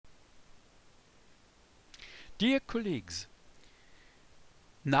Dear colleagues,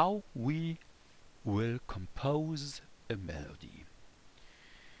 now we will compose a melody.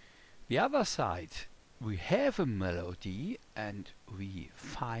 The other side, we have a melody and we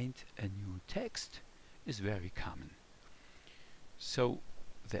find a new text, is very common. So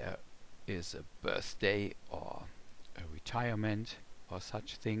there is a birthday or a retirement or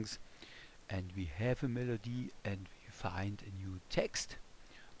such things, and we have a melody and we find a new text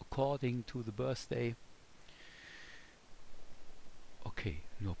according to the birthday. Okay,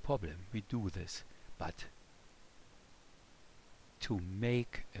 no problem, we do this, but to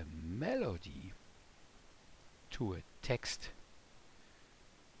make a melody to a text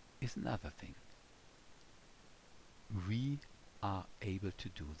is another thing. We are able to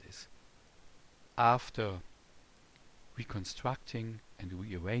do this. After reconstructing and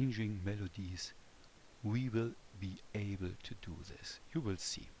rearranging melodies, we will be able to do this. You will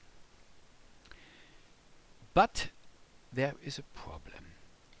see. But there is a problem.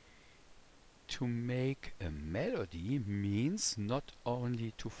 To make a melody means not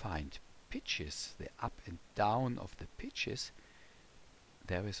only to find pitches, the up and down of the pitches,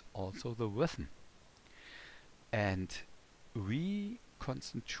 there is also the rhythm. And we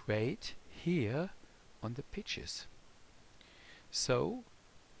concentrate here on the pitches. So,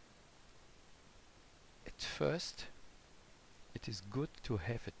 at first, it is good to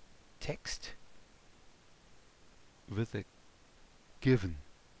have a text with a given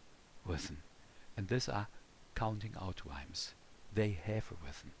rhythm. And these are counting out rhymes. They have a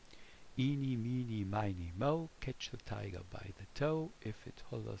rhythm. Eeny, meeny, miny, moe, catch the tiger by the toe, if it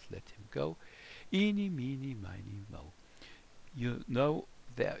hollers, let him go. Eeny, meeny, miny, moe. You know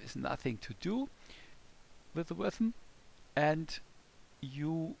there is nothing to do with the rhythm, and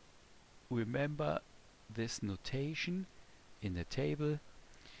you remember this notation in the table.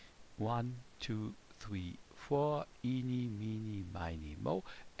 1, 2, 3, 4, eeny, meeny, miny, moe,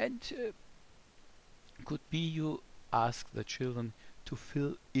 and could be you ask the children to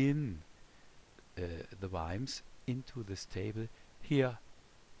fill in the rhymes into this table. Here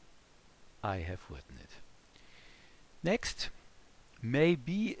I have written it. Next,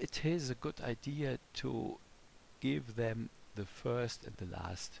 maybe it is a good idea to give them the first and the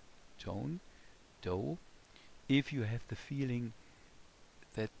last tone, do, if you have the feeling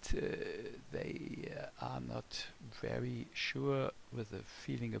that they are not very sure with the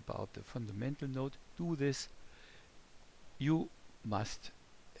feeling about the fundamental note. Do this. You must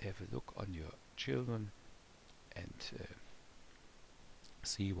have a look on your children and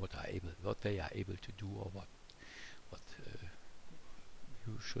see what they are able to do, or what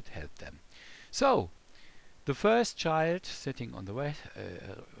you should help them. So the first child sitting on the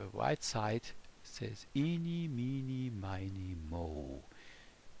right side says eeny, meeny, miny, moe.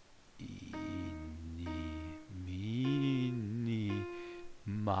 Eeny, meeny,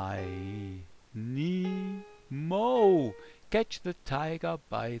 miny, moe. Catch the tiger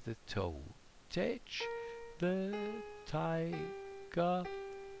by the toe. Catch the tiger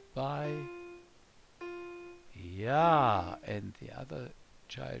by... Yeah, and the other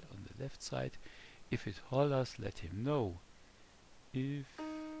child on the left side, if it hollers, let him know. If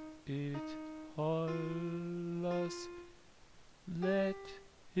it hollers, let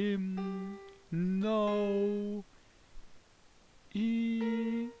him know.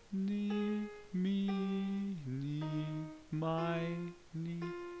 Eeny, meeny, miny.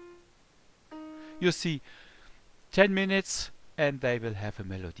 You see, 10 minutes and they will have a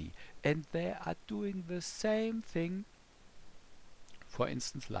melody. And they are doing the same thing, for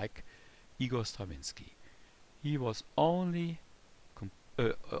instance, like Igor Stravinsky. He was only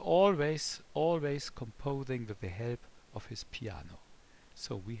always composing with the help of his piano.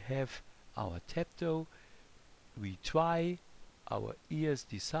 So we have our tempo, we try, our ears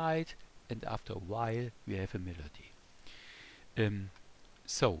decide, and after a while we have a melody.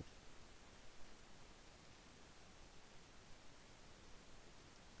 So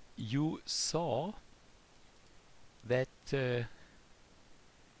you saw that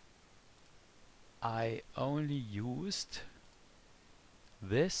I only used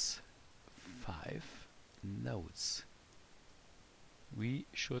this 5 notes. We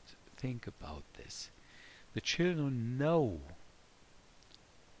should think about this. The children know,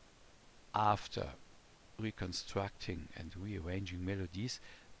 after reconstructing and rearranging melodies,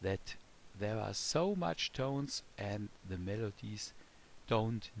 that there are so much tones and the melodies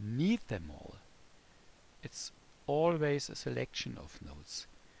don't need them all. It's always a selection of notes.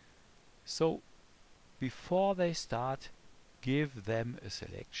 So before they start, give them a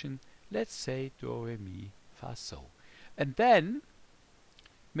selection. Let's say do, re, mi, fa, so. And then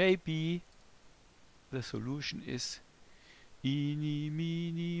maybe the solution is eeny,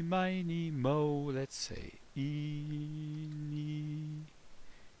 meeny, miny, mo. Let's say eeny,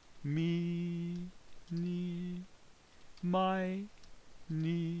 meeny, miny,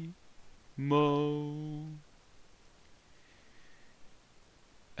 mo.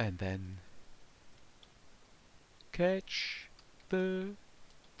 And then catch the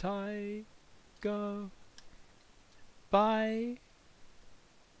tiger by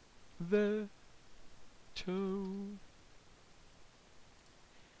the toe.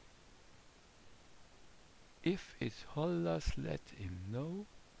 If it hollers, let him know.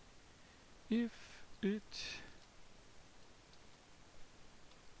 If it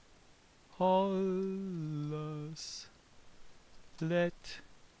hollers, let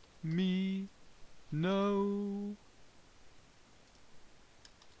me know.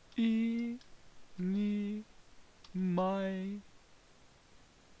 Eeny, miny,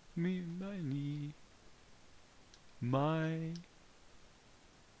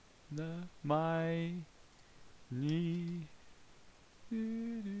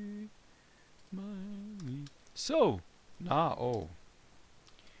 so now, oh,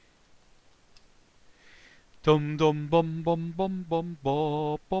 dum dum bum bum bum bum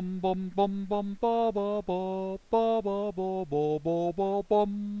ba bum bum bum bum ba ba ba ba ba ba ba ba ba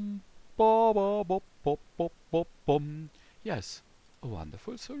bum ba ba ba ba ba ba bum. Yes, a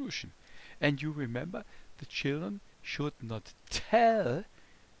wonderful solution. And you remember, the children should not tell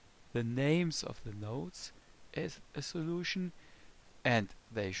the names of the notes as a solution, and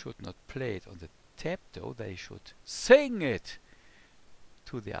they should not play it on the tapto, they should sing it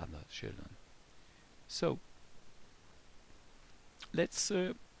to the other children. So let's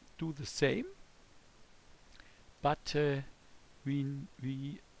do the same, but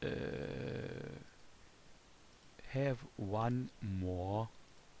we have one more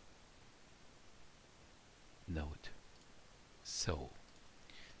note. So,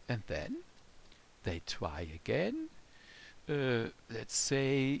 and then they try again. Let's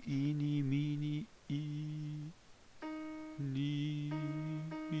say eeny, meeny, eeny, meeny,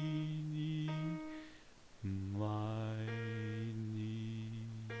 miny,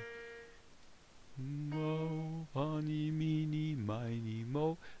 mo, honey, meeny, miny,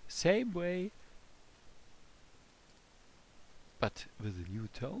 mo. Same way, but with a new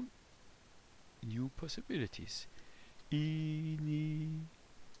tone, new possibilities. Eeny,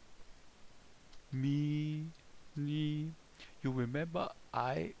 meeny. You remember,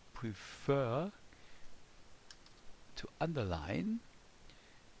 I prefer to underline,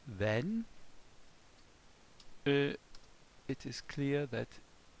 then it is clear that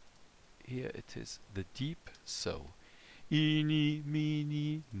here it is the deep so. Eeny,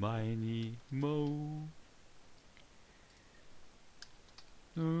 meeny, miny, mo.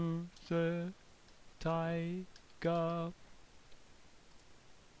 The tiger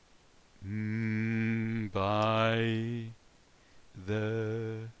by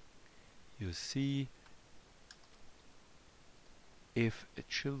the. You see, if a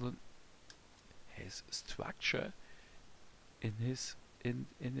children has structure in his in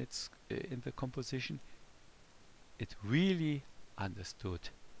the composition, it really understood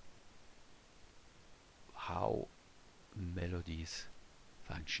how melodies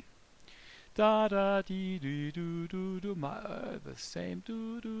function. Da da dee doo doo doo doo, the same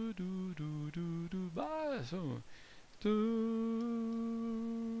doo doo doo doo doo doo, so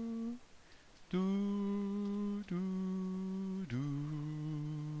do do do do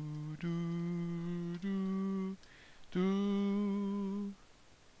do do do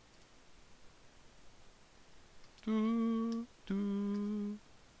do do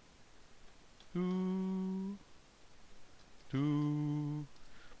do do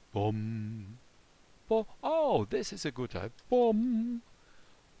bum bo. Oh, this is a good type. Bum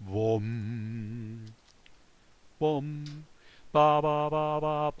bum bum ba ba ba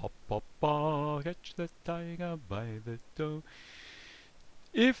ba ba ba ba. Catch the tiger by the toe.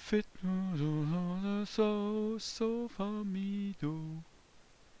 If it so so for me do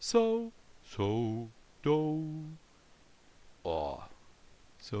so so do, or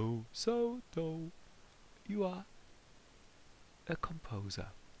so so do. You are a composer.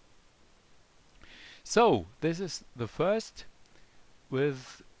 So this is the first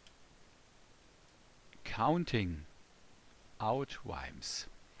with counting out rhymes.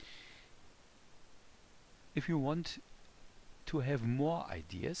 If you want to have more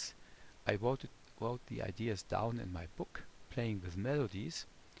ideas, I wrote the ideas down in my book, Playing with Melodies,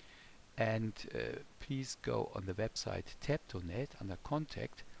 and please go on the website Taptonet under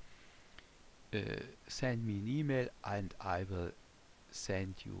contact, send me an email and I will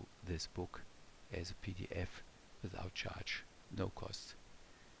send you this book as a PDF without charge, no cost.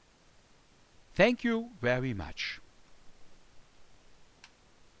 Thank you very much.